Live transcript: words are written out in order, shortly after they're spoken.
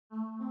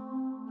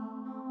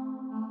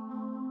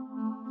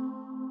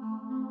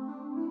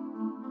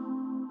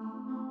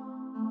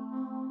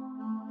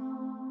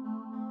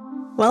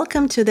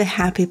Welcome to the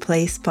Happy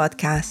Place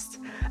podcast.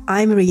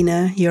 I'm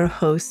Rena, your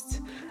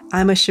host.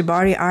 I'm a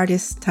shibari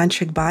artist,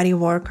 tantric body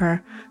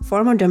worker,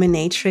 former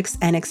dominatrix,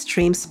 and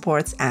extreme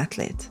sports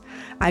athlete.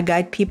 I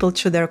guide people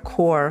to their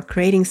core,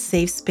 creating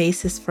safe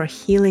spaces for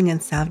healing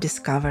and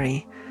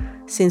self-discovery.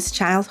 Since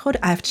childhood,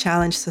 I've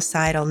challenged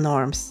societal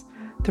norms.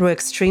 Through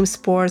extreme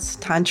sports,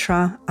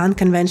 tantra,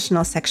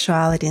 unconventional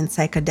sexuality, and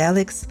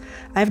psychedelics,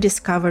 I've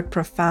discovered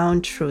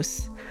profound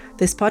truths.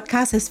 This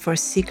podcast is for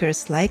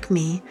seekers like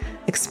me,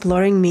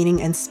 exploring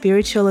meaning and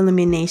spiritual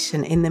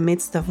illumination in the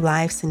midst of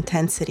life's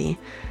intensity.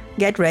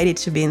 Get ready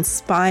to be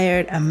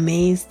inspired,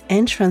 amazed,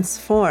 and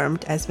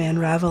transformed as we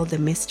unravel the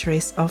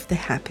mysteries of the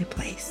happy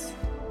place.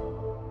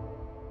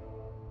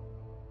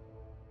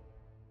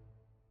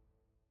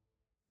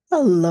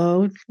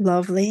 Hello,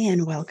 lovely,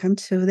 and welcome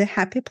to the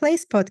Happy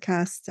Place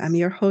podcast. I'm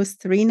your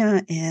host,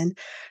 Rena, and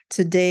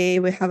today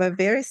we have a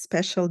very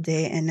special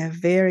day and a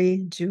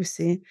very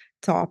juicy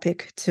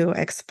topic to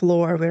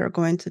explore. We're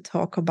going to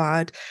talk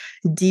about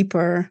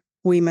deeper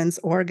women's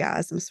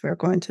orgasms. We're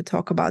going to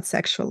talk about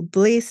sexual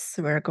bliss.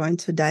 We're going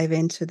to dive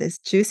into this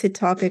juicy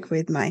topic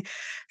with my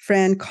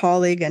friend,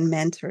 colleague, and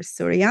mentor,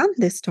 Suriya.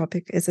 This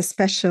topic is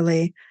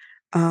especially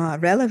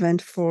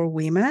relevant for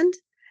women.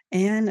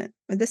 And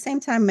at the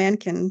same time, men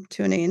can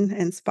tune in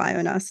and spy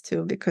on us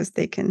too, because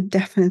they can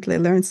definitely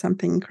learn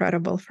something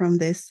incredible from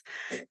this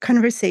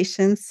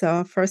conversation.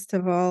 So first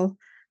of all,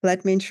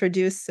 let me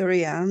introduce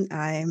Suriya.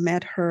 I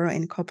met her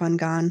in Koh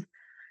Phangan,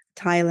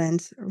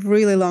 Thailand, a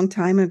really long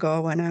time ago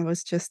when I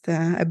was just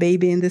a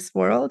baby in this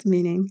world,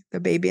 meaning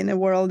the baby in the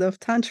world of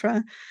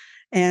Tantra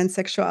and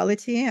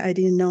sexuality. I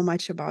didn't know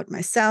much about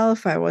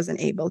myself. I wasn't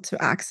able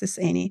to access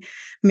any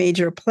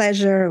major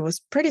pleasure. It was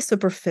pretty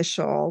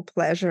superficial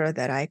pleasure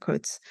that I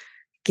could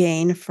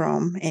gain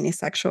from any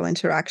sexual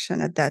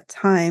interaction at that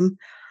time.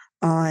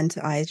 And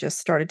I just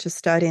started to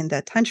study in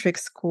that tantric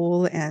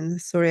school, and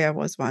Suriya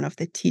was one of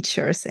the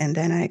teachers. And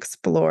then I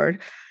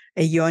explored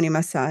a yoni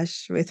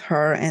massage with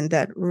her, and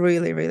that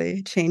really,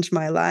 really changed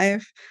my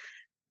life.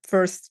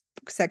 First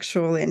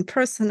sexually and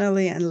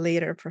personally, and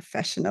later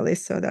professionally.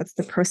 So that's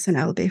the person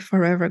I'll be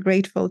forever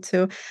grateful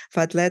to.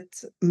 But let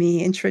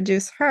me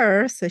introduce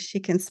her so she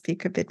can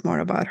speak a bit more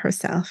about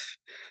herself.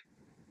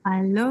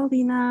 Hello,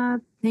 Rina.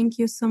 Thank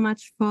you so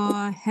much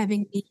for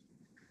having me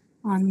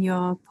on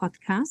your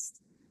podcast.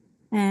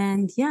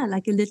 And yeah,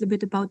 like a little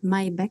bit about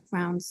my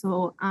background.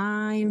 So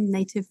I'm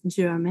native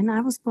German. I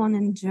was born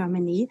in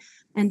Germany,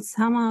 and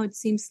somehow it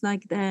seems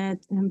like that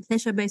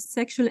pleasure-based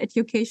sexual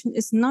education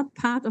is not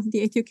part of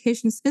the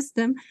education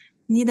system,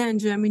 neither in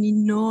Germany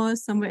nor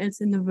somewhere else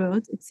in the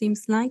world, it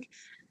seems like.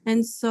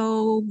 And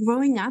so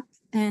growing up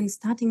and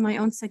starting my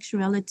own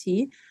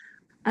sexuality,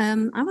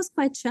 I was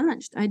quite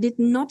challenged. I did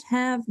not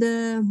have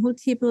the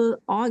multiple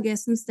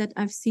orgasms that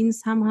I've seen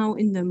somehow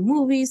in the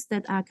movies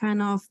that are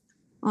kind of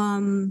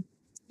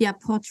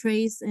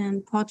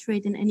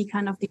portrayed in any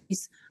kind of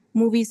these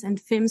movies and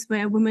films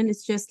where a woman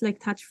is just like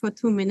touched for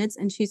 2 minutes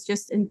and she's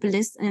just in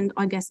bliss and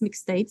orgasmic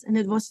states. And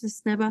it was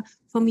just never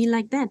for me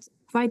like that.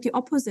 Quite the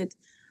opposite.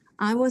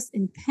 I was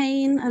in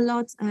pain a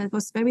lot. It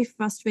was very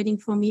frustrating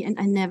for me, and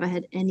I never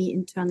had any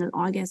internal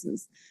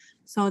orgasms.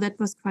 So that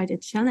was quite a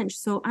challenge.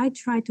 So I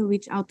tried to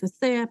reach out to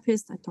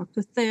therapists. I talked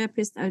to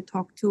therapists. I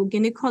talked to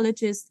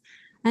gynecologists,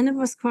 and it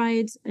was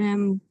quite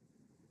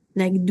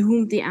like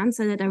doomed. The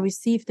answer that I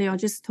received, they all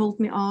just told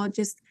me, oh,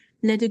 just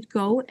let it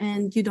go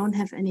and you don't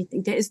have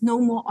anything. There is no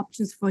more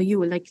options for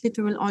you. Like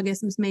clitoral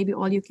orgasms, maybe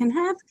all you can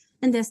have,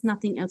 and there's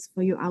nothing else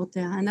for you out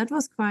there. And that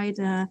was quite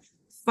a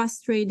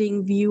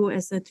frustrating view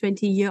as a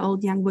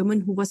 20-year-old young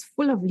woman who was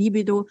full of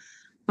libido,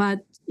 but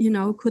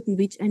couldn't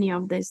reach any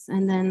of this.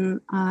 And then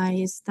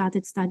I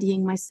started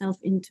studying myself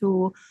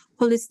into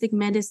holistic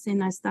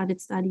medicine. I started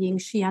studying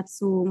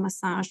shiatsu,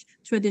 massage,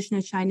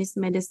 traditional Chinese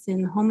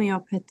medicine,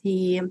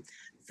 homeopathy,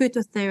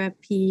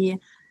 phototherapy,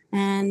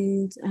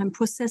 and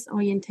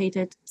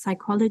process-orientated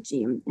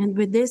psychology. And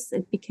with this,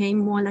 it became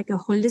more like a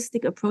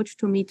holistic approach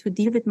to me to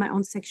deal with my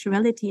own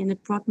sexuality. And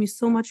it brought me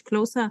so much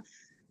closer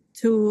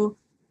to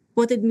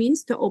what it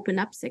means to open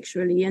up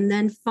sexually. And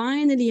then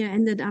finally, I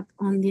ended up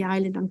on the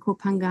island on Koh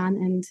Phangan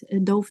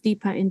and dove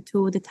deeper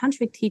into the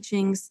tantric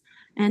teachings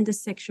and the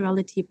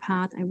sexuality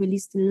part. I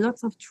released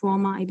lots of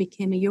trauma. I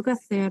became a yoga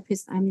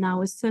therapist. I'm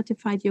now a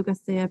certified yoga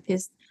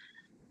therapist.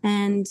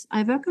 And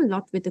I work a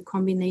lot with the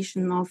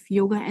combination of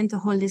yoga and a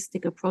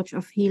holistic approach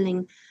of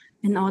healing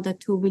in order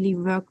to really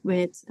work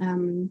with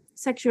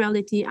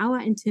sexuality, our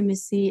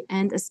intimacy,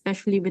 and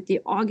especially with the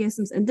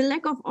orgasms and the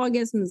lack of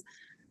orgasms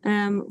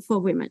for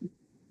women.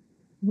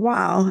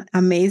 Wow,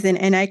 amazing.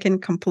 And I can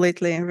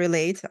completely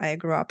relate. I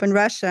grew up in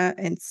Russia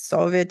and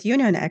Soviet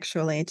Union,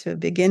 actually, to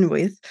begin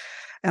with.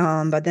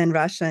 But then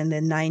Russia in the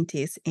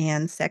 90s,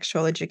 and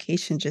sexual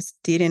education just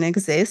didn't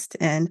exist.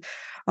 And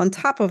on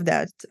top of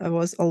that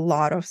was a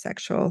lot of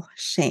sexual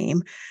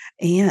shame.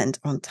 And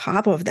on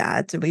top of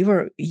that, we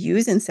were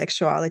using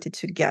sexuality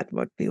to get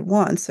what we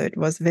want. So it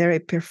was very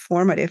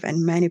performative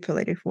and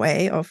manipulative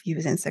way of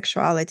using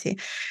sexuality.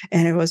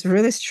 And it was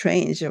really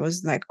strange. It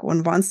was like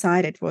on one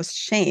side, it was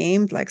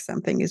shamed, like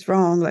something is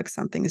wrong, like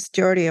something is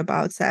dirty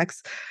about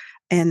sex.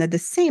 And at the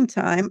same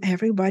time,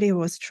 everybody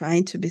was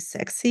trying to be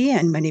sexy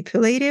and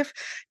manipulative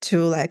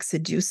to like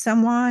seduce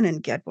someone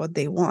and get what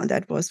they want.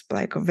 That was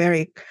like a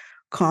very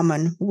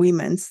common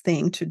women's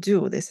thing to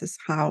do. This is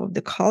how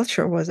the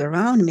culture was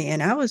around me.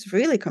 And I was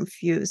really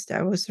confused.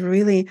 I was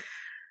really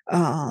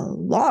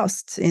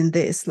lost in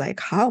this. Like,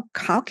 how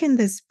can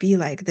this be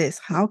like this?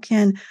 How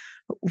can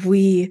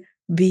we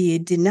be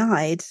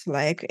denied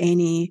like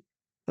any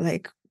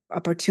like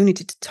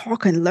opportunity to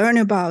talk and learn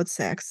about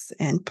sex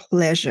and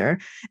pleasure,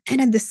 and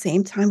at the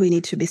same time we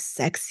need to be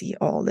sexy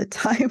all the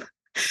time?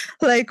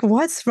 Like,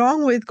 what's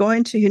wrong with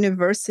going to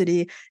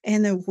university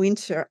in the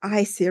winter,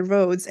 icy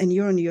roads, and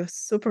you're on your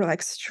super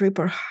like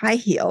stripper high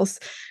heels,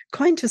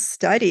 going to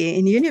study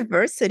in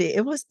university?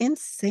 It was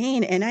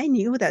insane. And I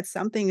knew that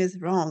something is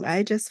wrong.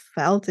 I just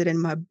felt it in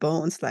my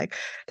bones. Like,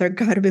 there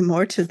got to be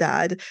more to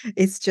that.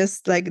 It's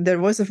just like there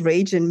was a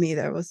rage in me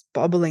that was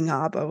bubbling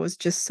up. I was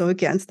just so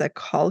against that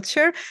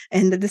culture.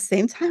 And at the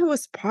same time, I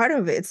was part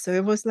of it. So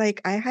it was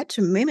like I had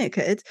to mimic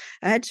it.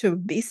 I had to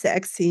be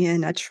sexy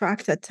and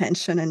attract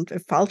attention, and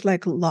it felt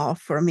like love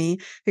for me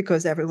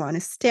because everyone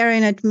is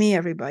staring at me,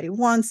 everybody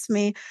wants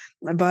me,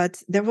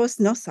 but there was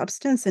no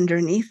substance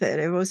underneath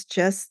it. It was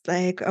just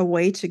like a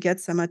way to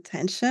get some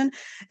attention.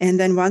 And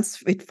then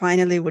once it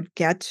finally would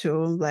get to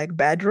like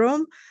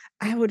bedroom,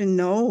 I wouldn't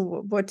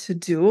know what to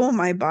do.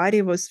 My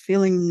body was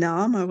feeling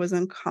numb. I was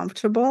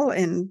uncomfortable,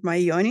 and my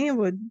yoni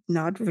would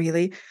not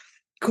really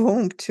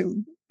go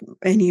to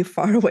any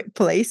faraway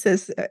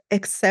places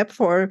except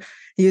for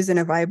using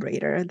a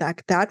vibrator.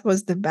 That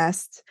was the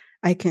best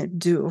I could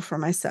do for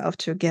myself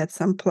to get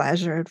some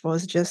pleasure. It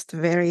was just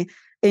very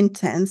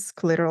intense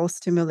clitoral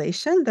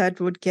stimulation that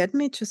would get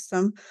me to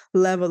some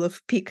level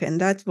of peak, and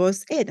that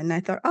was it. And I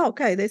thought, oh,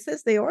 okay, this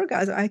is the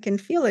orgasm. I can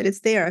feel it. It's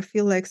there. I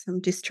feel like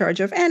some discharge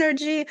of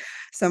energy,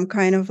 some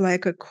kind of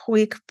like a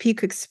quick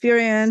peak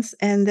experience,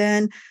 and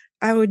then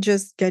I would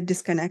just get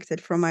disconnected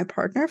from my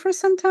partner for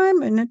some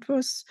time, and it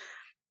was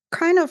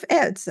kind of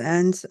it.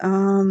 And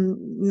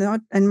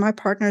not and my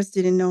partners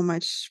didn't know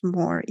much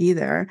more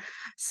either.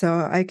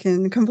 So I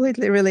can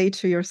completely relate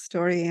to your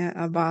story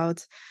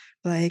about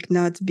like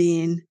not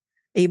being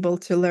able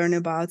to learn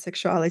about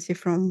sexuality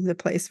from the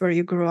place where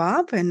you grew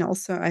up. And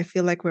also I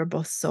feel like we're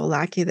both so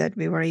lucky that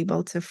we were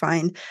able to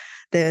find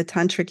the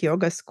tantric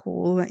yoga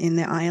school in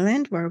the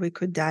island where we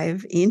could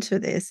dive into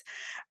this.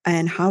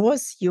 And how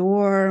was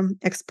your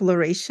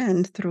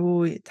exploration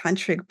through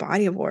tantric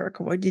body work?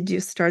 What did you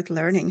start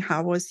learning?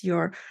 How was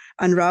your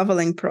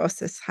unraveling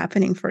process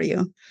happening for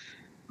you?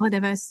 Oh,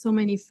 there were so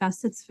many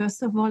facets.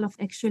 First of all, of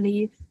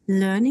actually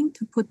learning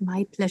to put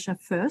my pleasure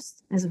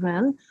first as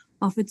well.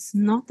 Of it's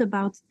not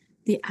about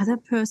the other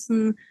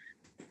person.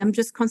 I'm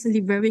just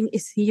constantly worrying,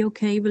 is he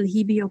okay? Will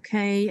he be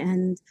okay?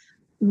 And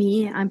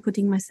me, I'm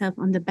putting myself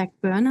on the back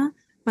burner,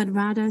 but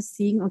rather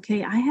seeing,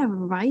 okay, I have a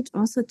right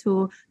also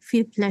to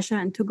feel pleasure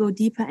and to go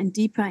deeper and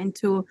deeper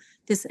into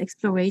this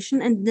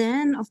exploration. And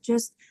then of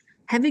just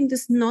having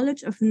this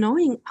knowledge of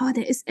knowing, oh,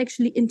 there is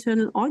actually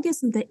internal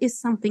orgasm. There is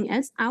something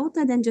else out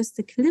there than just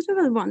the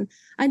clitoral one.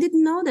 I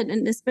didn't know that.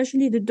 And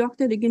especially the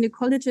doctor, the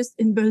gynecologist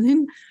in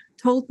Berlin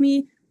told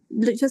me,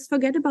 just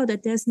forget about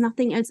that. There's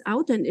nothing else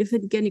out there. And if a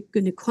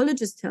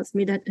gynecologist tells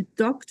me that a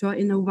doctor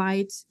in a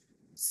white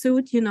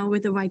suit,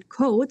 with a white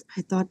coat,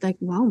 I thought like,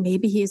 wow,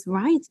 maybe he is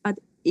right. But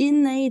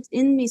innate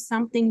in me,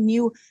 something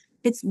new,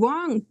 it's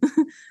wrong.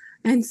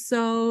 And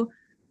so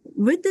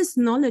with this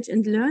knowledge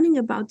and learning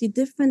about the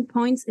different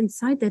points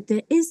inside that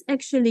there is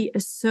actually a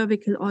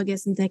cervical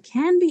orgasm, there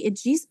can be a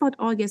G-spot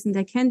orgasm,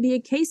 there can be a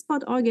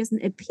K-spot orgasm,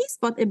 a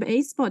P-spot, a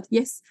A-spot.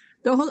 Yes,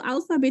 the whole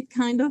alphabet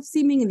kind of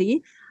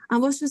seemingly. I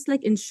was just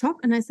like in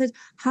shock. And I said,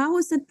 how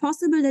is it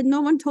possible that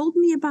no one told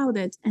me about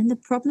it? And the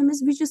problem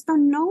is we just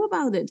don't know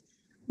about it.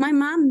 My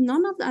mom,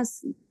 none of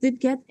us did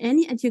get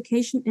any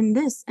education in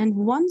this. And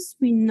once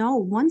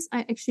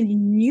I actually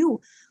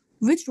knew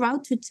which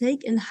route to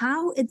take and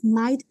how it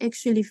might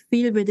actually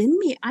feel within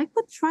me, I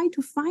could try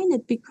to find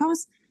it,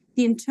 because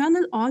the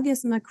internal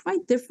orgasms are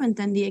quite different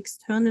than the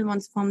external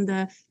ones from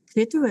the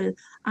clitoral.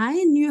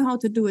 I knew how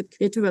to do it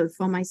clitoral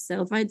for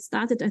myself. I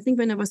started, I think,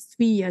 when I was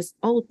 3 years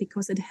old,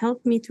 because it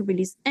helped me to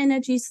release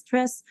energy,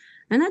 stress.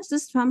 And I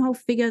just somehow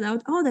figured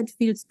out, oh, that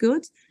feels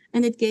good.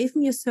 And it gave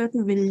me a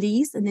certain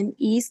release and an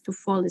ease to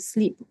fall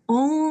asleep.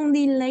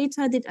 Only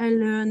later did I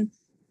learn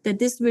that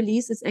this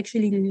release is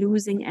actually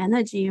losing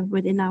energy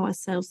within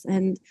ourselves,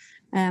 and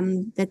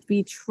that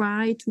we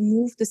try to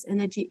move this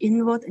energy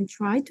inward and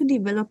try to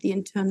develop the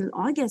internal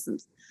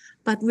orgasms.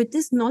 But with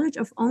this knowledge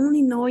of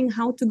only knowing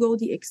how to go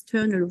the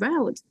external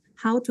route,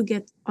 how to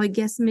get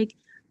orgasmic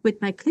with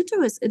my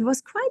clitoris, it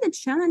was quite a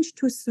challenge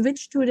to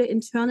switch to the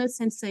internal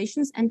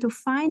sensations and to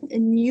find a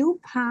new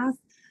path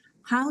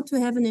how to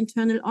have an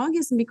internal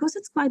orgasm, because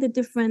it's quite a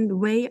different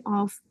way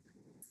of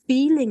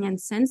feeling and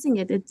sensing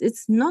it.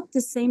 It's not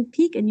the same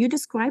peak, and you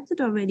described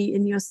it already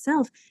in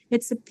yourself.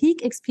 It's a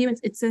peak experience.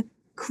 It's a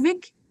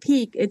quick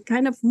peak. It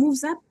kind of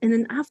moves up, and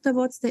then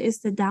afterwards there is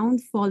the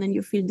downfall, and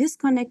you feel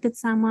disconnected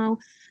somehow.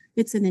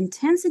 It's an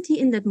intensity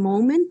in that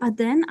moment, but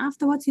then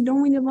afterwards you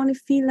don't really want to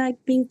feel like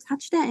being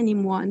touched there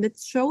anymore. And it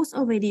shows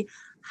already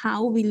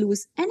how we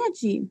lose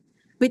energy.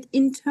 With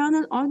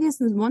internal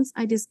orgasms, once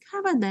I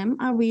discovered them,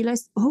 I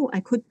realized, oh,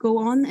 I could go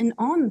on and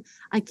on.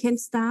 I can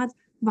start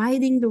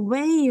riding the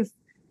wave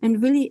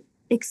and really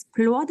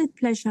explore that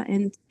pleasure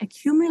and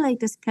accumulate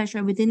this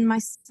pleasure within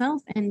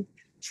myself and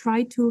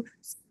try to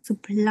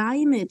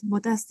sublime it.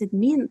 What does it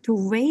mean?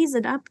 To raise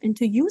it up and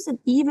to use it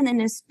even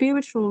in a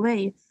spiritual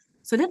way.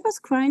 So that was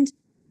quite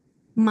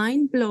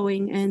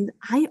mind-blowing and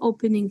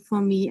eye-opening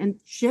for me. And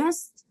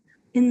just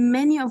in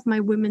many of my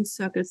women's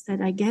circles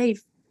that I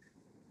gave,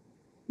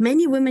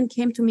 many women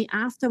came to me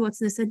afterwards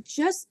and they said,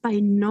 just by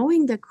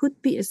knowing there could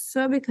be a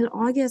cervical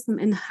orgasm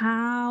and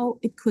how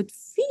it could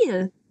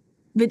feel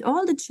with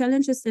all the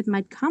challenges that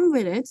might come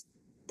with it,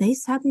 they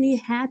suddenly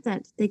had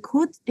that. They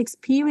could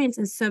experience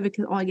a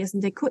cervical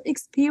orgasm. They could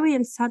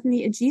experience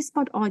suddenly a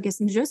G-spot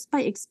orgasm just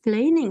by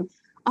explaining,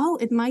 oh,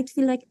 it might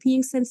feel like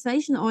peeing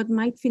sensation, or it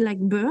might feel like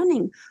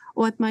burning,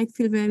 or it might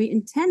feel very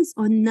intense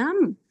or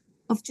numb.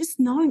 Of just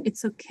knowing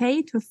it's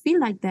okay to feel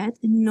like that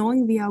and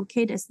knowing we are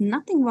okay, there's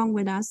nothing wrong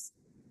with us,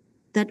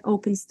 that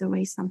opens the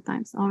way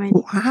sometimes already.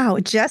 Wow,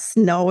 just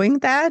knowing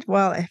that,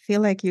 well, I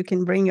feel like you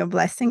can bring a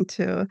blessing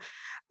to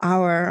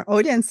our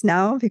audience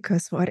now,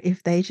 because what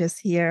if they just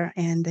hear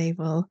and they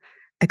will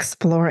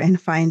explore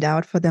and find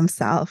out for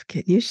themselves?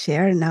 Can you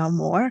share now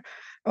more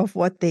of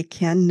what they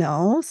can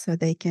know so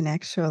they can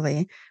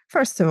actually,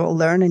 first of all,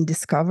 learn and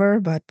discover,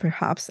 but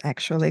perhaps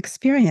actually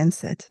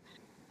experience it?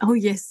 Oh,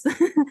 yes.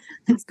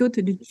 Let's go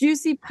to the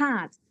juicy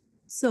part.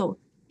 So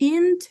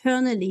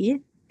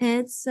internally,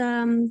 it's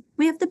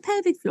we have the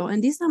pelvic floor,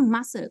 and these are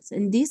muscles.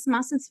 And these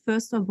muscles,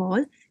 first of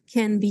all,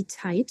 can be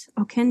tight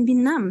or can be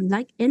numb,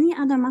 like any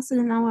other muscle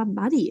in our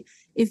body.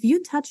 If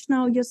you touch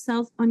now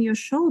yourself on your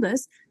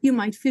shoulders, you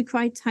might feel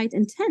quite tight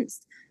and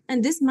tensed.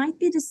 And this might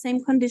be the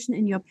same condition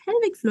in your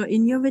pelvic floor,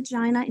 in your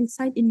vagina,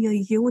 inside in your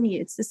yoni.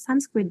 It's the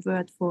Sanskrit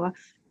word for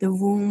the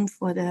womb,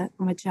 for the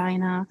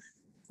vagina,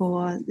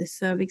 for the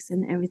cervix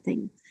and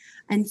everything.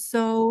 And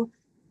so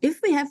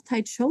if we have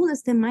tight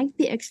shoulders, there might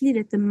be actually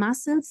that the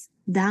muscles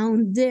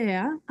down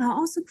there are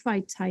also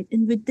quite tight.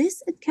 And with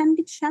this, it can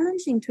be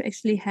challenging to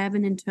actually have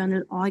an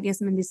internal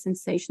orgasm and these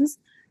sensations,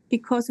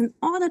 because in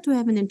order to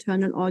have an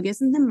internal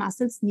orgasm, the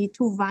muscles need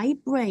to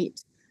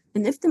vibrate.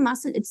 And if the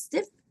muscle is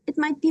stiff, it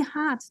might be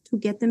hard to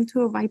get them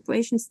to a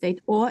vibration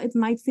state, or it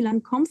might feel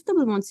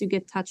uncomfortable once you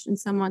get touched and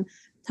someone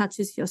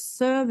touches your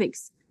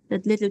cervix,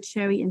 that little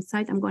cherry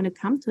inside. I'm going to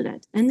come to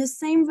that. And the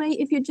same way,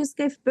 if you just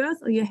gave birth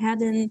or you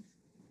had an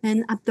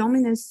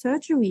abdominal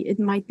surgery, it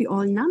might be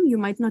all numb. You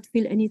might not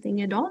feel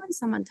anything at all when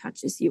someone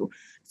touches you.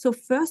 So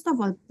first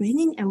of all,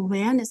 bringing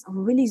awareness or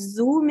really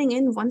zooming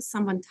in once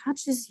someone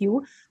touches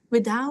you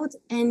without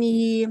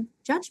any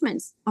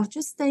judgments, of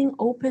just staying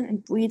open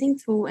and breathing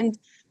through and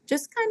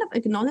just kind of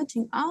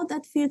acknowledging, oh,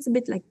 that feels a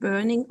bit like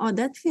burning, or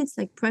that feels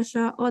like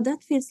pressure, or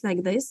that feels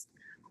like this,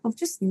 of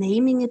just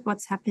naming it,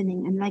 what's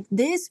happening. And like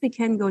this, we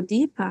can go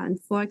deeper. And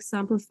for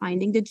example,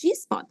 finding the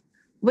G-spot.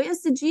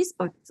 Where's the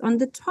G-spot? It's on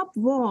the top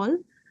wall,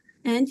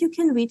 and you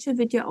can reach it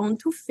with your own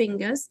 2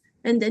 fingers.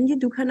 And then you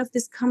do kind of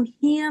this come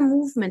here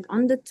movement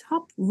on the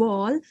top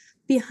wall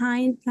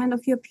behind kind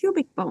of your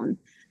pubic bone.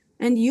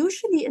 And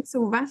usually it's a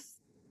rough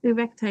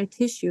erectile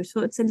tissue.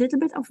 So it's a little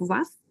bit of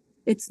rough.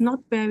 It's not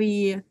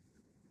very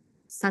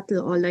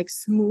subtle or like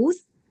smooth.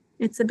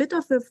 It's a bit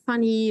of a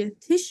funny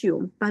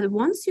tissue, but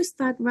once you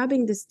start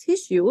rubbing this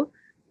tissue,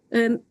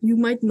 you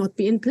might not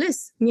be in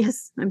bliss.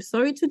 Yes, I'm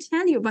sorry to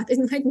tell you, but it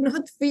might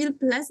not feel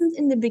pleasant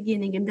in the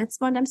beginning. And that's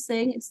what I'm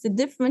saying. It's the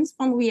difference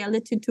from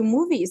reality to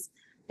movies.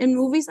 In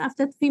movies,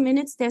 after 3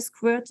 minutes, they're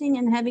squirting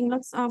and having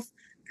lots of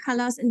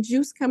colors and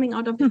juice coming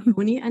out of the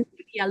yoni. And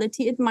in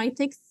reality, it might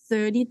take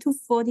 30 to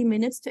 40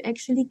 minutes to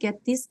actually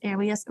get these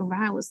areas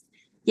aroused.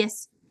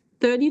 Yes,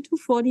 30 to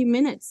 40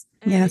 minutes.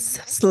 Yes,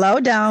 slow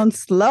down.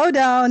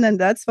 And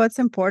that's what's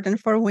important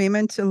for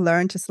women to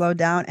learn to slow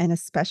down, and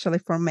especially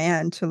for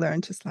men to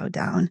learn to slow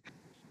down.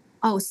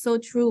 Oh, so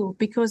true.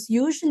 Because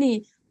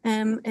usually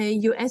a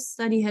US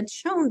study had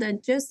shown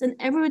that just an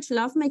average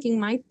lovemaking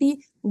might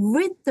be,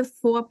 with the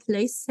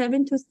foreplay,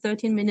 7 to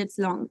 13 minutes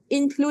long,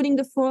 including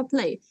the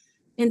foreplay.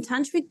 In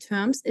tantric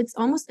terms, it's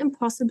almost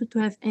impossible to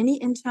have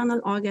any internal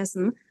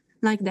orgasm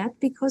like that,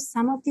 because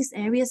some of these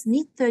areas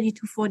need 30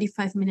 to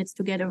 45 minutes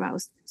to get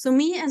aroused. So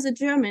me as a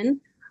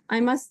German,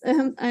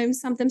 I'm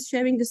sometimes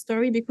sharing the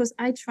story because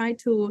I try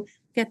to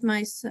get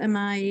my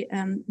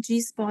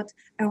G-spot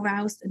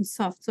aroused and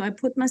soft. So I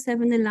put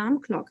myself an alarm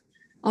clock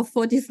of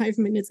 45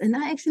 minutes, and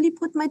I actually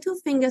put my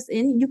 2 fingers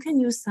in. You can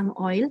use some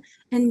oil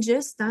and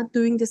just start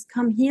doing this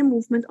come here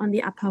movement on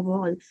the upper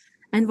wall.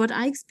 And what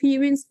I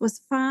experienced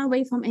was far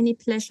away from any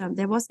pleasure.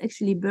 There was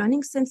actually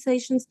burning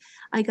sensations.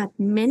 I got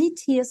many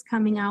tears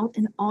coming out,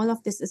 and all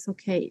of this is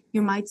okay.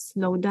 You might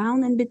slow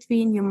down in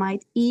between, you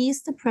might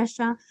ease the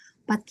pressure,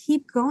 but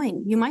keep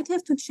going. You might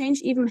have to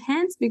change even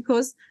hands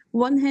because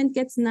one hand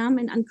gets numb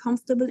and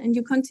uncomfortable, and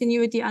you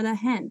continue with the other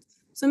hand.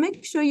 So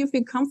make sure you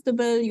feel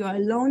comfortable, you're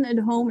alone at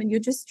home, and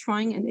you're just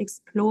trying and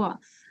explore.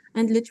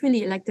 And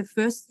literally, like the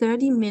first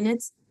 30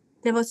 minutes,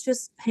 there was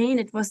just pain.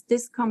 It was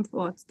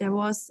discomfort. There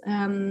was,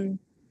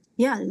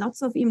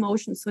 lots of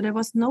emotions. So there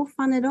was no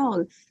fun at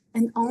all.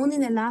 And only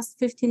in the last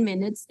 15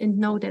 minutes, and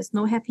no, there's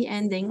no happy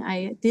ending.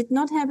 I did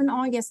not have an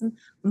orgasm,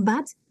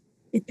 but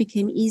it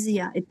became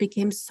easier. It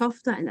became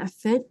softer. And I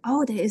felt,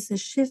 oh, there is a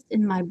shift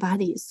in my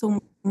body. So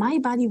my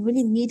body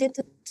really needed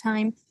the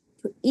time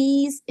to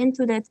ease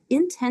into that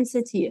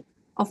intensity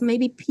of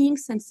maybe peeing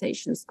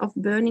sensations, of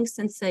burning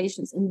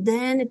sensations. And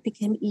then it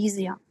became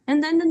easier.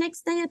 And then the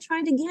next day I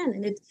tried again,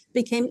 and it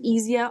became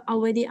easier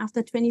already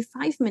after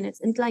 25 minutes.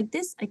 And like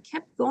this, I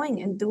kept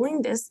going and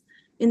doing this.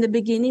 In the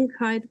beginning,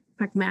 quite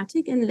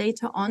pragmatic, and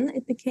later on,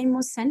 it became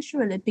more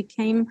sensual. It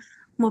became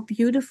more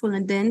beautiful.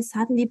 And then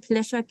suddenly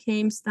pleasure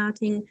came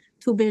starting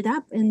to build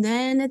up. And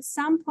then at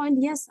some point,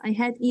 yes, I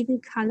had even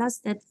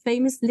colors, that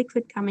famous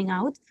liquid coming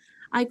out.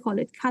 I call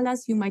it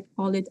colors. You might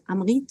call it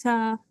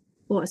amrita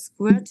or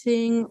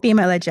squirting.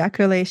 Female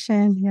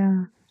ejaculation,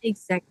 yeah.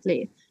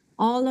 Exactly.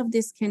 All of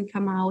this can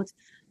come out,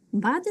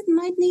 but it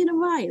might need a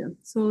while.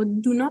 So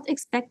do not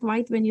expect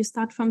right when you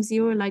start from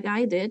zero, like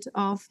I did,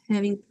 of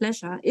having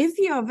pleasure. If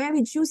you're a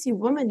very juicy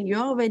woman, you're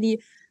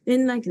already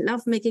in like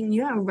lovemaking,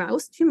 you're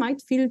aroused, you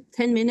might feel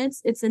 10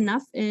 minutes, it's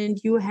enough, and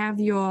you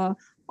have your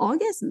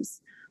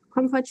orgasms.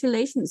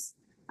 Congratulations.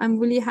 I'm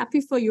really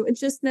happy for you. It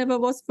just never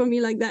was for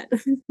me like that.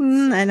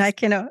 And I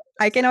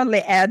can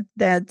only add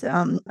that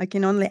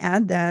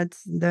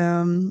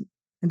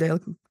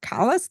the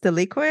callus, the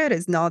liquid,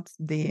 is not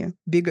the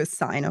biggest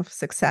sign of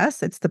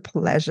success. It's the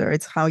pleasure.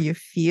 It's how you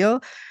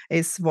feel.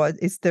 It's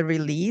the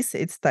release.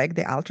 It's like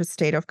the altered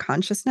state of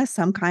consciousness,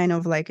 some kind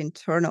of like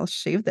internal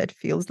shift that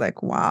feels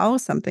like, wow,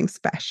 something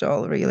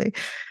special really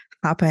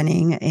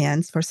happening.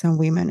 And for some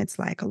women, it's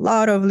like a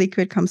lot of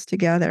liquid comes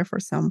together. For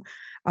some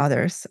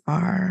others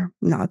are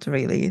not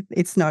really,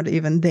 it's not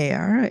even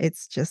there.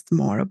 It's just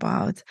more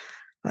about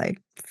like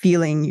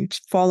feeling you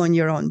fall on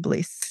your own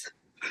bliss.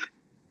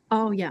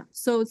 Oh yeah,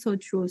 so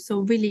true. So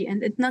really,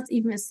 and it's not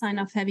even a sign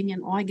of having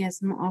an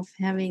orgasm, of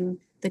having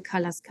the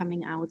colors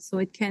coming out. So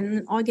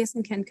an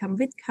orgasm can come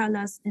with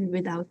colors and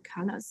without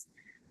colors.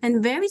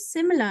 And very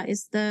similar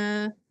is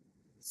the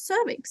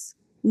cervix.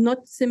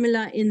 Not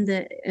similar in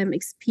the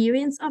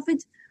experience of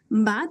it,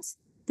 but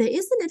there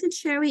is a little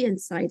cherry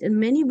inside. And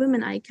many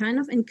women, I kind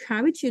of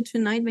encourage you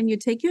tonight, when you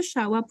take your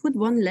shower, put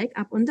one leg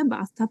up on the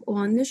bathtub or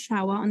on the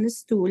shower, on the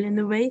stool in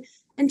a way,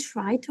 and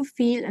try to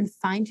feel and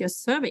find your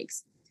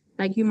cervix.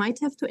 Like you might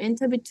have to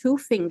enter with 2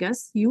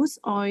 fingers, use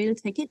oil,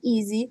 take it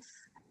easy,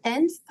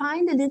 and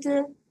find a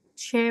little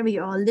cherry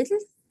or a little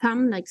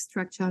thumb-like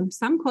structure.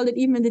 Some call it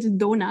even a little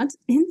donut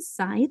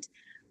inside,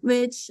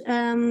 which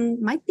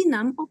might be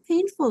numb or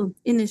painful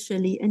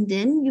initially. And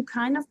then you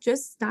kind of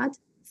just start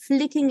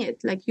flicking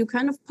it, like you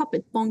kind of pop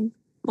it, boing,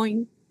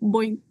 boing,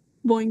 boing,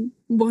 boing,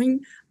 boing,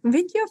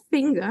 with your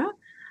finger,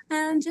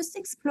 and just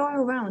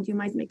explore around. You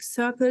might make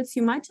circles.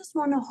 You might just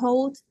want to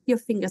hold your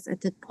fingers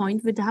at that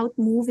point without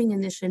moving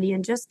initially,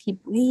 and just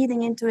keep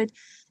breathing into it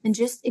and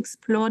just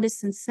explore the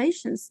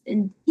sensations.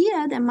 And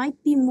here there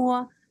might be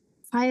more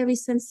fiery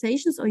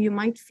sensations, or you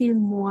might feel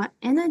more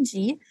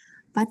energy,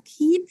 but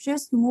keep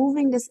just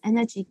moving this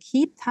energy,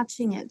 keep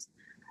touching it.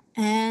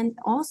 And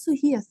also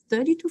here,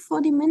 30 to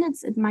 40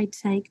 minutes it might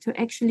take to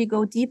actually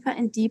go deeper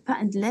and deeper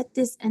and let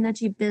this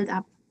energy build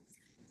up.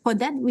 For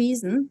that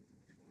reason,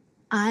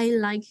 I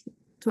like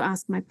to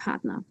ask my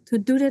partner to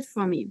do that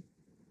for me.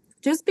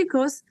 Just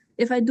because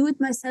if I do it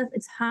myself,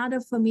 it's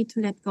harder for me to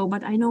let go.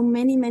 But I know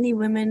many, many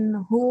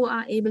women who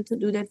are able to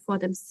do that for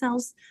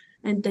themselves,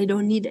 and they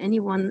don't need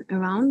anyone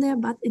around there.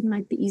 But it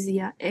might be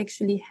easier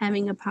actually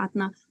having a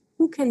partner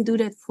who can do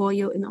that for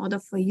you, in order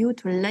for you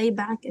to lay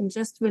back and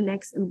just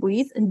relax and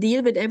breathe and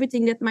deal with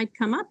everything that might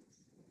come up.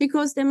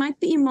 Because there might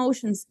be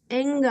emotions,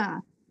 anger,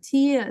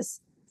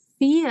 tears,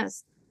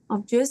 fears,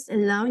 of just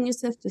allowing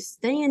yourself to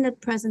stay in that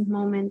present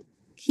moment,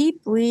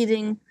 keep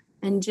breathing,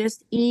 and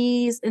just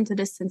ease into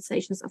the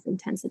sensations of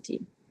intensity.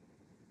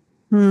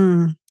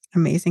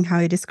 Amazing how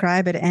you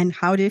describe it. And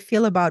how do you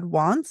feel about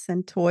wands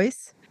and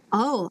toys?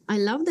 Oh, I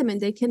love them,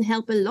 and they can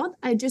help a lot.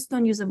 I just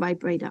don't use a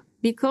vibrator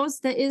because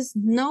there is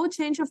no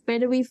change of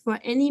battery for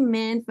any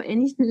man, for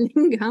any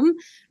lingam.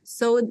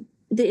 So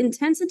the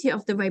intensity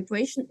of the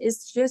vibration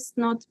is just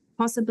not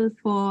possible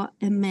for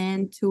a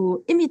man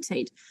to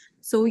imitate.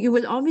 So you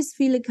will always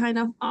feel a kind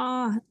of,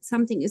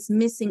 something is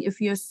missing if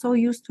you're so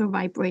used to a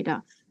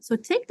vibrator. So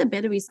take the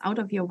batteries out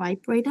of your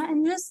vibrator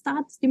and just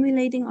start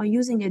stimulating or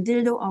using a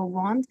dildo or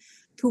wand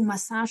to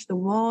massage the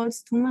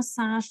walls, to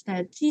massage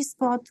the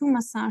G-spot, to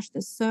massage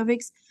the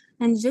cervix,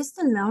 and just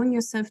allowing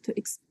yourself to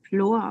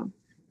explore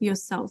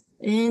yourself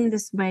in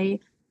this way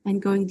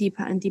and going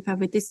deeper and deeper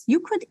with this. You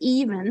could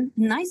even,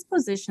 nice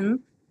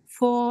position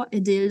for a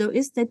dildo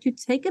is that you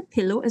take a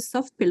pillow, a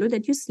soft pillow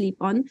that you sleep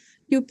on,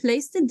 you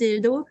place the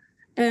dildo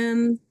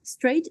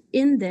straight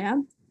in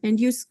there, and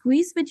you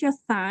squeeze with your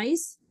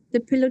thighs the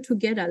pillow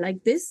together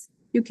like this.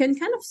 You can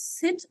kind of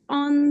sit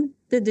on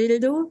the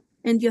dildo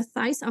and your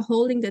thighs are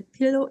holding that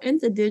pillow and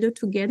the dildo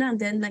together. And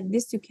then like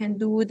this, you can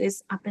do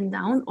this up and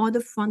down or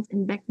the front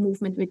and back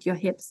movement with your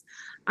hips.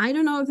 I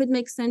don't know if it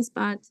makes sense,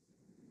 but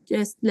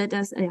just let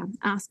us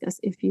ask us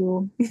if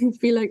you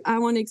feel like I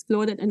want to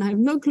explore that. And I have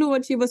no clue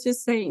what she was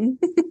just saying.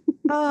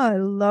 Oh, I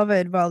love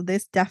it. Well,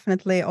 this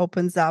definitely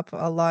opens up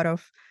a lot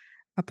of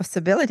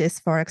possibilities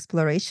for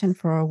exploration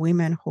for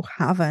women who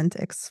haven't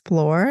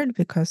explored,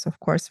 because of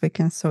course we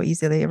can so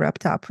easily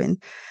wrapped up in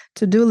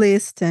to-do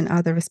list and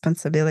other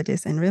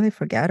responsibilities and really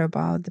forget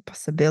about the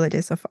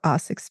possibilities of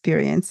us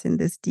experiencing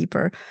this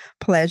deeper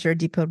pleasure,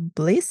 deeper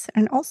bliss.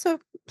 And also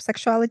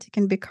sexuality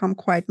can become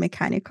quite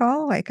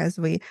mechanical, like as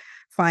we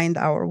find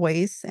our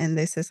ways and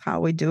this is how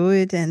we do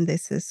it and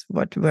this is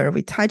where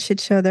we touch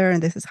each other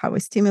and this is how we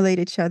stimulate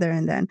each other.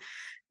 And then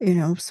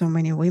so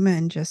many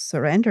women just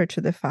surrender to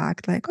the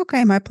fact like,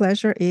 okay, my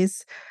pleasure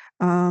is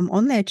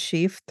only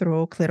achieved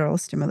through clitoral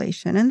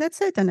stimulation. And that's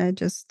it. And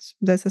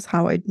this is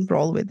how I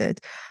roll with it.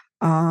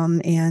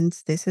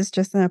 And this is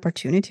just an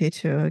opportunity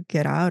to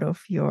get out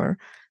of your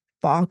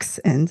box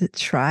and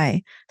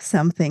try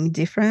something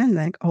different,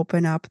 like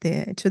open up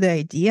to the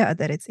idea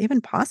that it's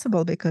even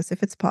possible, because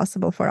if it's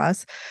possible for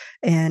us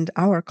and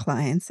our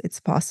clients,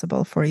 it's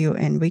possible for you.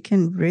 And we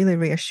can really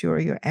reassure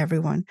you,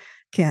 everyone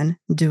can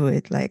do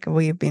it. Like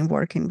we've been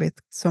working with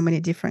so many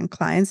different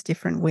clients,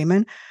 different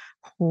women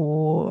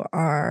who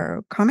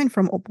are coming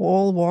from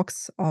all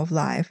walks of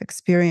life,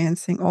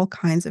 experiencing all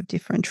kinds of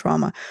different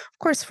trauma. Of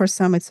course, for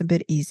some, it's a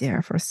bit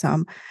easier. For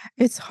some,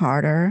 it's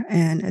harder.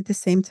 And at the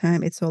same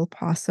time, it's all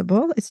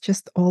possible. It's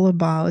just all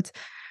about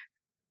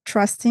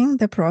trusting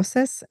the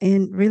process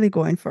and really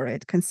going for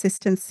it.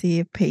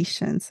 Consistency,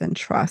 patience, and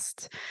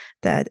trust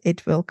that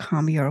it will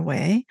come your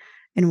way.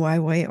 In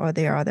one way or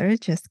the other,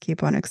 just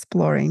keep on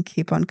exploring,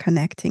 keep on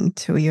connecting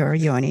to your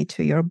yoni,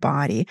 to your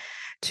body,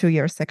 to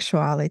your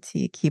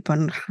sexuality. Keep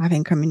on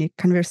having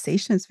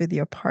conversations with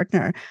your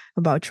partner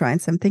about trying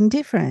something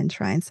different,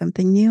 trying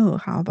something new.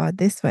 How about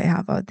this way? How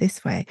about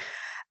this way?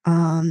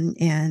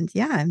 And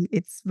yeah,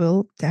 it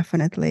will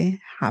definitely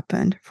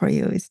happen for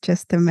you. It's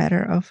just a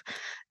matter of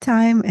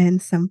time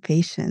and some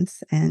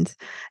patience. And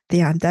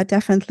yeah, that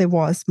definitely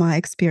was my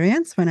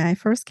experience when I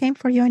first came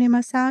for yoni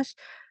massage.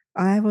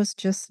 I was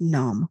just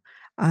numb.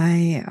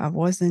 I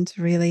wasn't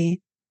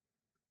really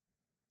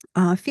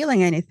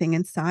feeling anything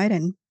inside.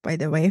 And by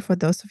the way, for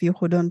those of you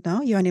who don't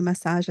know, yoni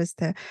massage is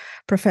the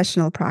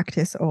professional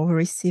practice of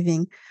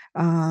receiving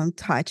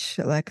touch,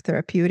 like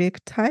therapeutic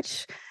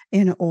touch,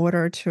 in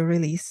order to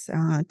release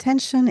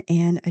tension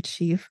and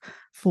achieve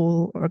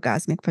full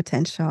orgasmic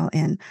potential.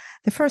 And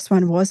the first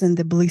one wasn't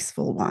the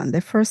blissful one.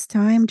 The first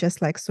time,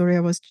 just like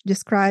Suriya was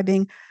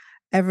describing,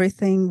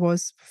 everything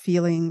was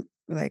feeling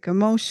like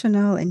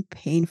emotional and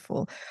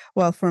painful.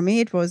 Well, for me,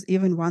 it was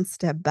even one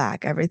step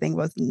back. Everything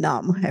was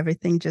numb.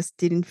 Everything just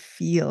didn't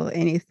feel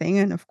anything.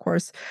 And of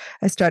course,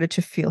 I started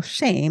to feel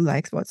shame,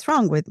 like, what's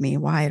wrong with me?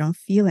 Why I don't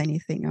feel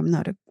anything? I'm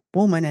not a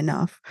woman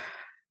enough.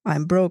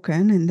 I'm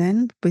broken. And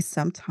then with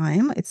some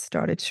time, it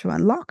started to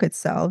unlock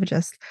itself,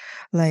 just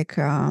like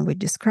we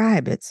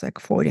described. It's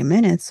like 40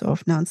 minutes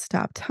of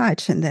nonstop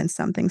touch, and then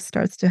something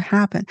starts to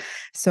happen.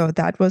 So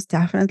that was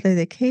definitely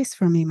the case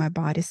for me. My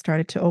body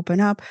started to open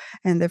up,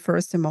 and the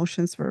first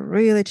emotions were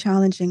really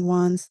challenging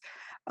ones,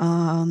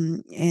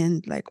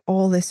 and like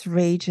all this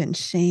rage and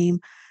shame.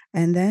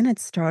 And then it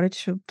started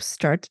to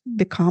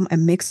become a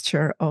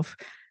mixture of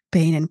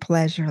pain and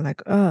pleasure,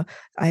 like, oh,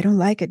 I don't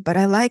like it, but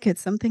I like it.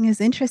 Something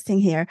is interesting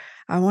here.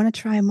 I want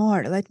to try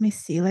more. Let me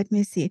see. Let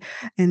me see.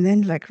 And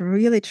then, like,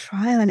 really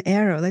trial and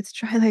error. Let's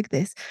try like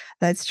this.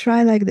 Let's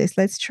try like this.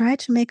 Let's try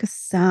to make a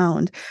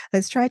sound.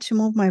 Let's try to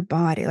move my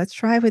body. Let's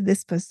try with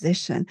this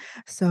position.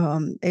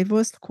 So it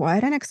was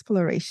quite an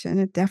exploration.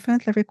 It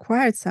definitely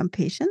required some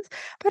patience.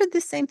 But at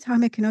the same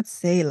time, I cannot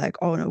say, like,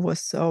 oh, it was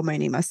so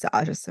many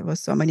massages. It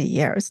was so many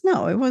years.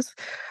 No, it was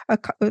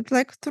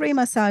like 3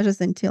 massages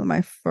until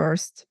my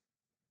first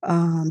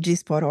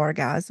G-spot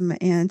orgasm.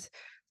 And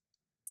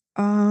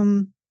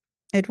um,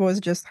 it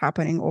was just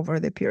happening over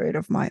the period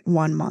of my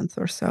 1 month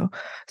or so.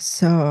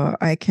 So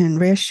I can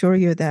reassure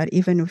you that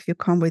even if you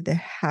come with the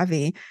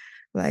heavy,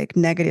 like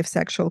negative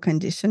sexual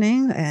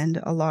conditioning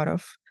and a lot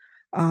of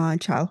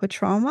childhood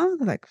trauma,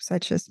 like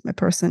such as a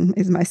person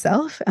is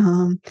myself,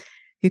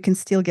 you can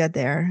still get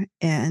there.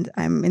 And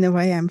in a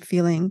way, I'm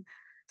feeling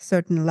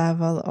certain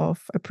level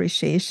of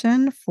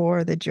appreciation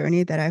for the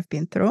journey that I've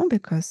been through,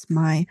 because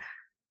my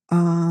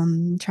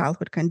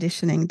childhood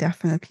conditioning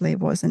definitely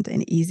wasn't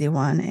an easy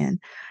one, and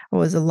there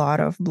was a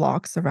lot of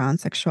blocks around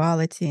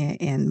sexuality,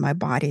 and my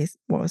body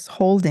was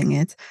holding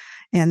it.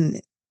 And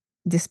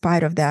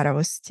despite of that, I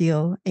was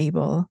still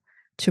able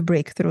to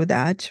break through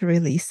that, to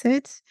release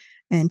it,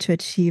 and to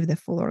achieve the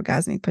full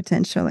orgasmic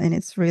potential. And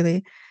it's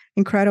really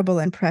incredible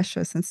and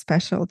precious and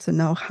special to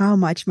know how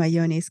much my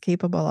yoni is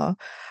capable of,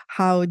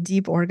 how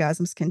deep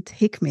orgasms can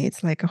take me.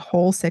 It's like a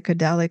whole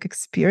psychedelic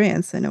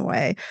experience in a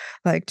way,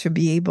 like to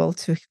be able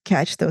to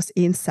catch those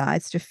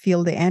insights, to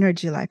feel the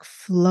energy like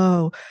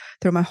flow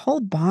through my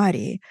whole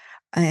body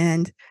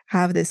and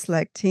have this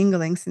like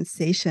tingling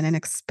sensation and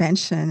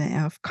expansion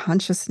of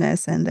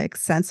consciousness and like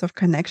sense of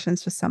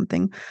connections to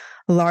something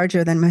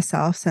larger than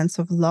myself, sense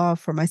of love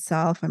for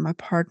myself and my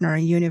partner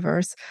and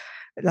universe.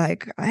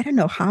 Like, I don't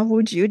know, how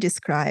would you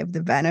describe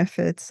the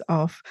benefits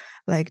of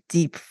like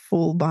deep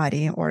full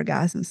body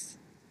orgasms?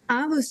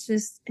 I was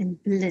just in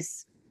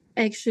bliss.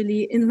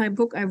 Actually, in my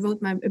book, I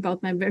wrote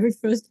about my very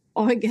first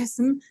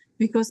orgasm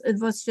because it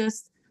was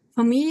just,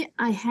 for me,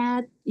 I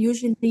had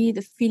usually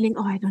the feeling,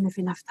 oh, I don't have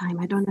enough time.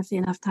 I don't have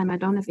enough time. I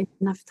don't have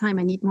enough time.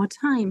 I need more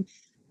time.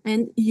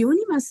 And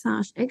yoni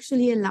massage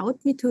actually allowed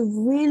me to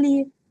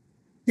really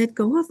let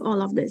go of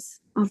all of this,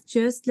 of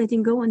just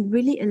letting go and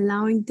really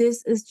allowing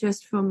this is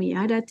just for me.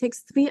 Either it takes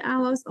 3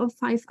 hours or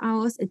 5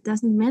 hours, it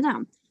doesn't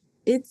matter.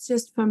 It's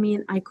just for me,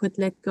 and I could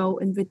let go.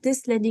 And with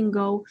this letting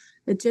go,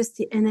 just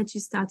the energy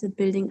started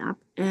building up.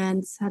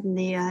 And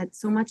suddenly I had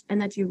so much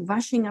energy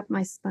rushing up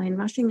my spine,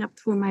 rushing up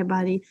through my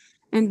body,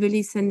 and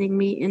really sending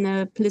me in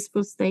a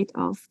blissful state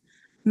of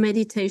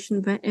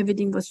meditation where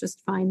everything was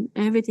just fine.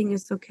 Everything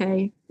is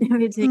okay.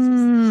 Everything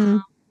is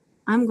Mm.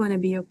 I'm going to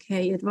be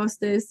okay. It was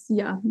this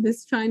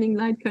shining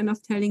light kind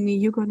of telling me,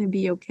 you're going to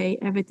be okay.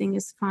 Everything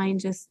is fine.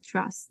 Just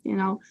trust.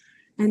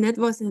 And that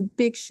was a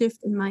big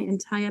shift in my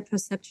entire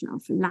perception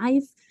of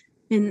life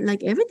and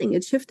like everything.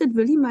 It shifted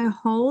really my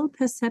whole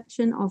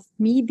perception of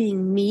me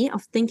being me,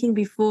 of thinking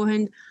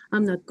beforehand,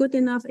 I'm not good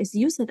enough. As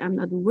you said, I'm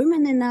not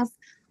woman enough.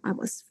 I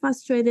was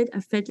frustrated.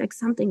 I felt like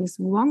something is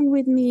wrong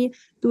with me.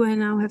 Do I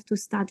now have to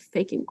start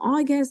faking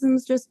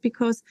orgasms just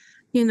because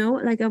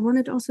like I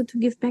wanted also to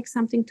give back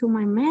something to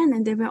my man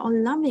and they were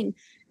all loving.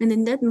 And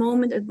in that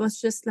moment, it was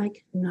just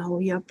like, no,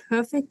 you're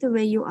perfect the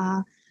way you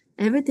are.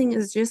 Everything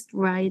is just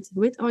right.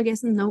 With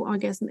orgasm, no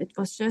orgasm. It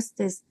was just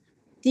this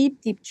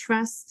deep, deep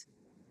trust.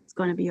 It's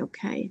going to be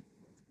okay.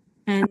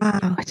 And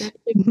Ouch. that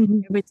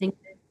shifted everything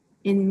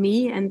in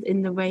me and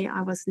in the way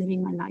I was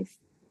living my life.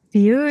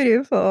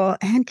 Beautiful.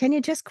 And can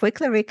you just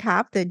quickly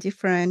recap the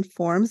different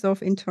forms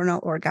of internal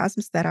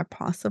orgasms that are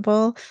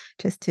possible,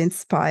 just to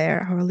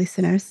inspire our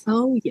listeners?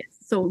 Oh, yes.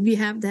 So we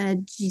have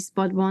the G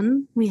spot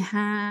one, we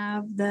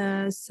have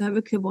the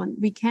cervical one.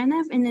 We can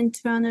have an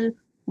internal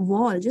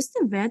wall, just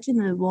the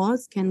vaginal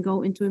walls can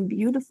go into a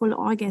beautiful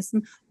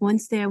orgasm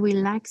once they're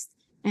relaxed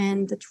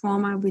and the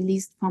trauma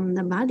released from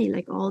the body,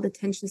 like all the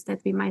tensions that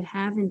we might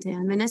have in there.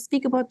 And when I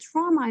speak about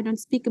trauma, I don't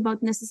speak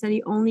about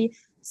necessarily only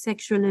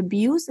sexual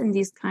abuse in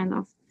these kind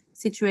of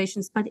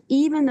situations, but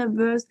even a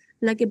worse,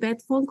 like a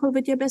bad phone call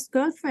with your best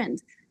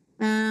girlfriend.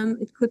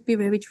 It could be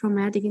very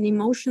traumatic and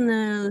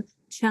emotional,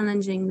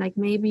 challenging, like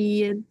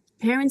maybe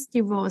parents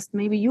divorced,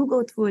 maybe you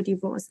go through a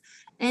divorce.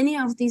 Any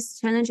of these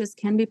challenges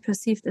can be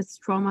perceived as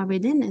trauma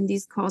within, and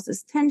these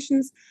causes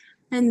tensions,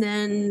 and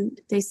then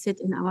they sit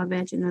in our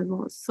vaginal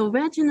walls. So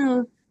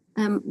vaginal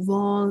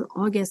wall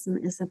orgasm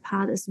is a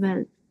part as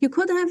well. You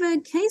could have a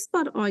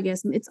K-spot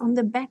orgasm. It's on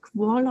the back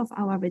wall of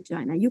our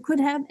vagina. You could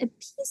have a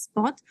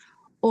P-spot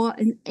or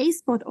an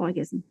A-spot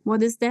orgasm.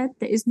 What is that?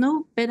 There is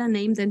no better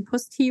name than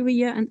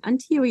posterior and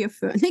anterior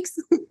vernix.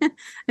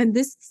 And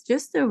this is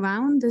just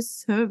around the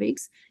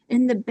cervix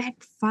in the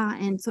back far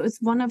end. So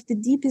it's one of the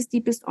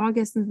deepest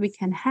orgasms we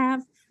can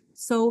have.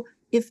 So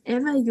if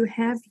ever you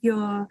have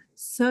your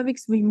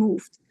cervix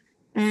removed,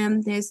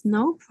 there's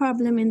no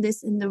problem in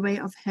the way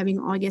of having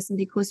orgasm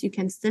because you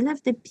can still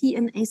have the P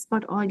and A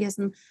spot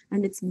orgasm.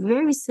 And it's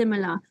very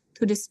similar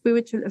to the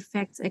spiritual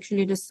effects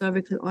actually the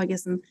cervical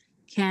orgasm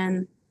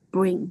can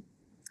bring.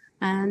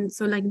 And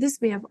so like this,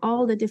 we have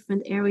all the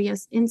different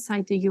areas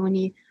inside the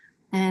yoni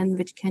and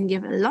which can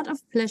give a lot of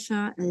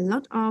pleasure, a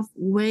lot of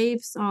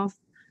waves of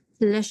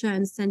pleasure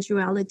and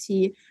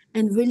sensuality,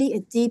 and really a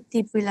deep,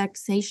 deep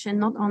relaxation,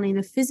 not only in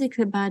the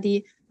physical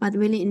body, but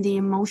really in the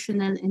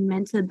emotional and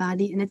mental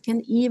body. And it can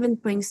even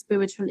bring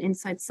spiritual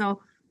insight.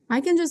 So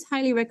I can just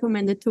highly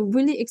recommend it to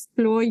really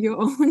explore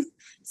your own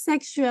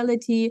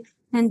sexuality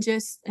and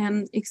just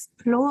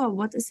explore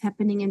what is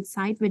happening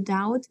inside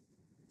without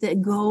the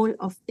goal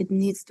of it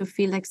needs to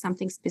feel like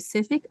something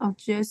specific, or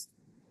just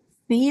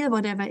feel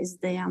whatever is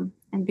there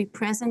and be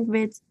present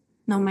with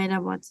no matter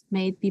what.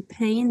 May it be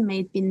pain, may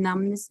it be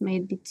numbness, may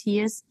it be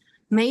tears,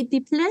 may it be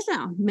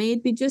pleasure, may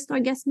it be just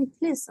orgasmic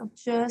bliss of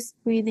just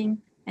breathing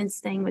and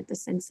staying with the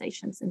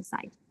sensations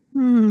inside.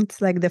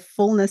 It's like the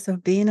fullness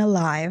of being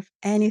alive.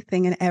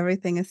 Anything and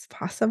everything is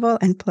possible,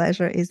 and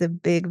pleasure is a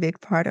big, big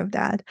part of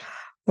that.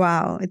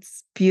 Wow,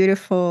 it's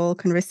beautiful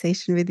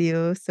conversation with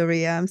you,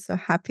 Suriya. I'm so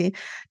happy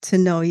to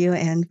know you,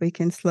 and we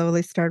can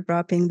slowly start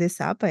wrapping this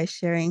up by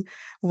sharing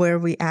where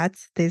we at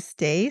these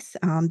days.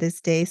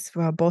 These days,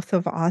 both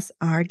of us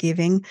are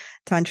giving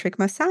tantric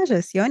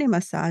massages, yoni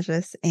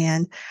massages,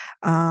 and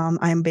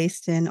I'm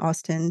based in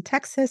Austin,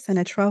 Texas, and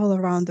I travel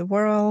around the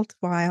world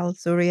while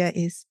Suriya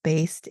is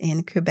based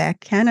in Quebec,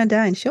 Canada,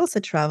 and she also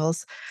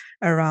travels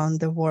around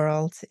the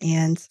world.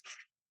 And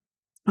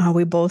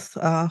we both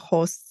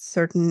host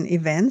certain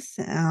events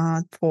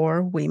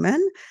for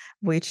women,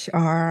 which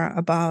are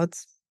about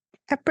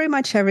pretty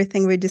much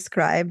everything we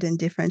described in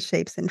different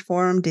shapes and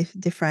form,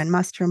 different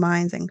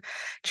masterminds and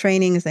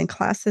trainings and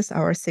classes.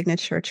 Our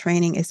signature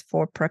training is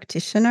for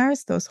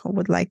practitioners, those who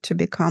would like to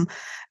become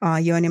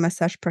yoni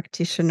massage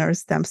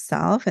practitioners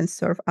themselves and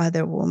serve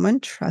other women.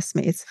 Trust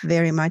me, it's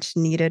very much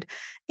needed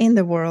in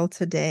the world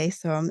today.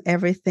 So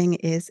everything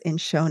is in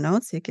show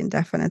notes. You can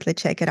definitely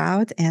check it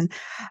out. And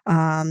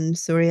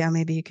Suriya,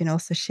 maybe you can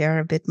also share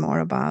a bit more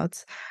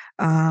about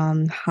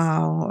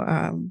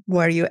how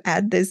where you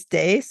at this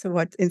day, so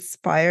what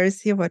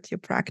inspires you, what you're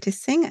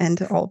practicing,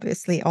 and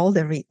obviously all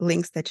the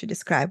links that you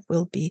describe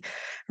will be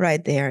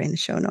right there in the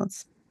show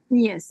notes.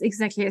 Yes,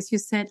 exactly. As you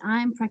said,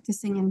 I'm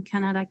practicing in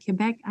Canada,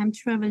 Quebec. I'm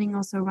traveling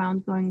also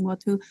around, going more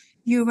to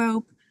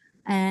Europe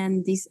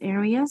and these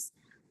areas.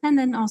 And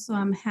then also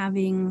I'm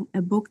having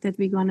a book that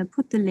we're going to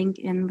put the link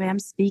in, where I'm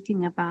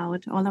speaking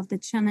about all of the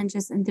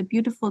challenges and the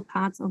beautiful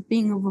parts of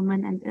being a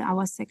woman and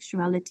our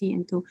sexuality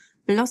into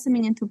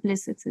blossoming into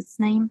bliss. It's its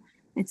name.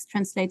 It's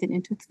translated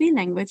into 3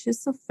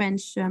 languages, so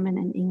French, German,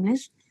 and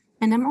English.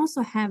 And I'm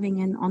also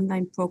having an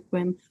online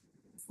program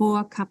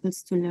for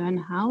couples to learn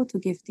how to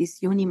give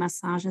these yoni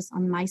massages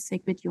on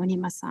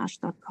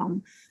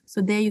mysacredyonimassage.com.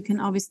 So there you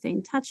can always stay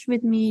in touch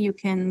with me. You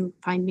can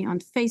find me on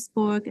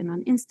Facebook and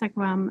on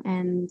Instagram,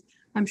 and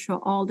I'm sure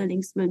all the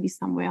links will be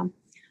somewhere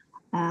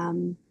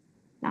down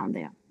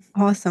there.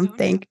 Awesome.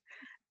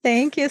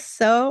 Thank you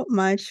so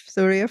much,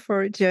 Surya,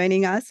 for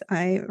joining us.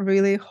 I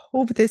really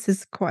hope this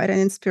is quite an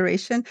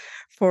inspiration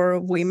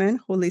for women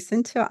who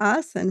listen to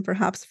us and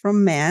perhaps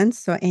from men.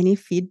 So any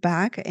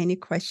feedback, any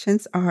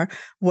questions are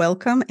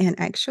welcome and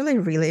actually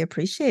really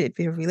appreciated.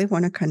 We really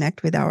want to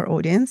connect with our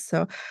audience.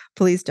 So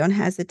please don't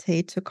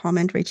hesitate to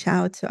comment, reach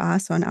out to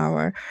us on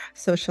our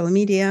social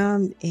media.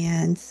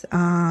 And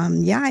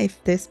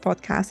if this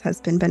podcast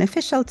has been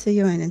beneficial to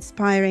you and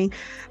inspiring,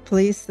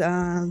 please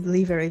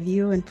leave a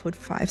review and put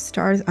 5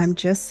 stars. I'm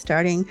just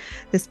starting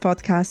this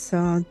podcast,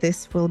 so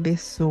this will be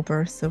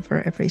super, super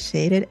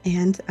appreciated.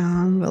 And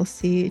we'll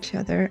see each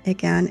other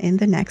again in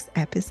the next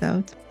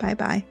episode.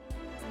 Bye-bye.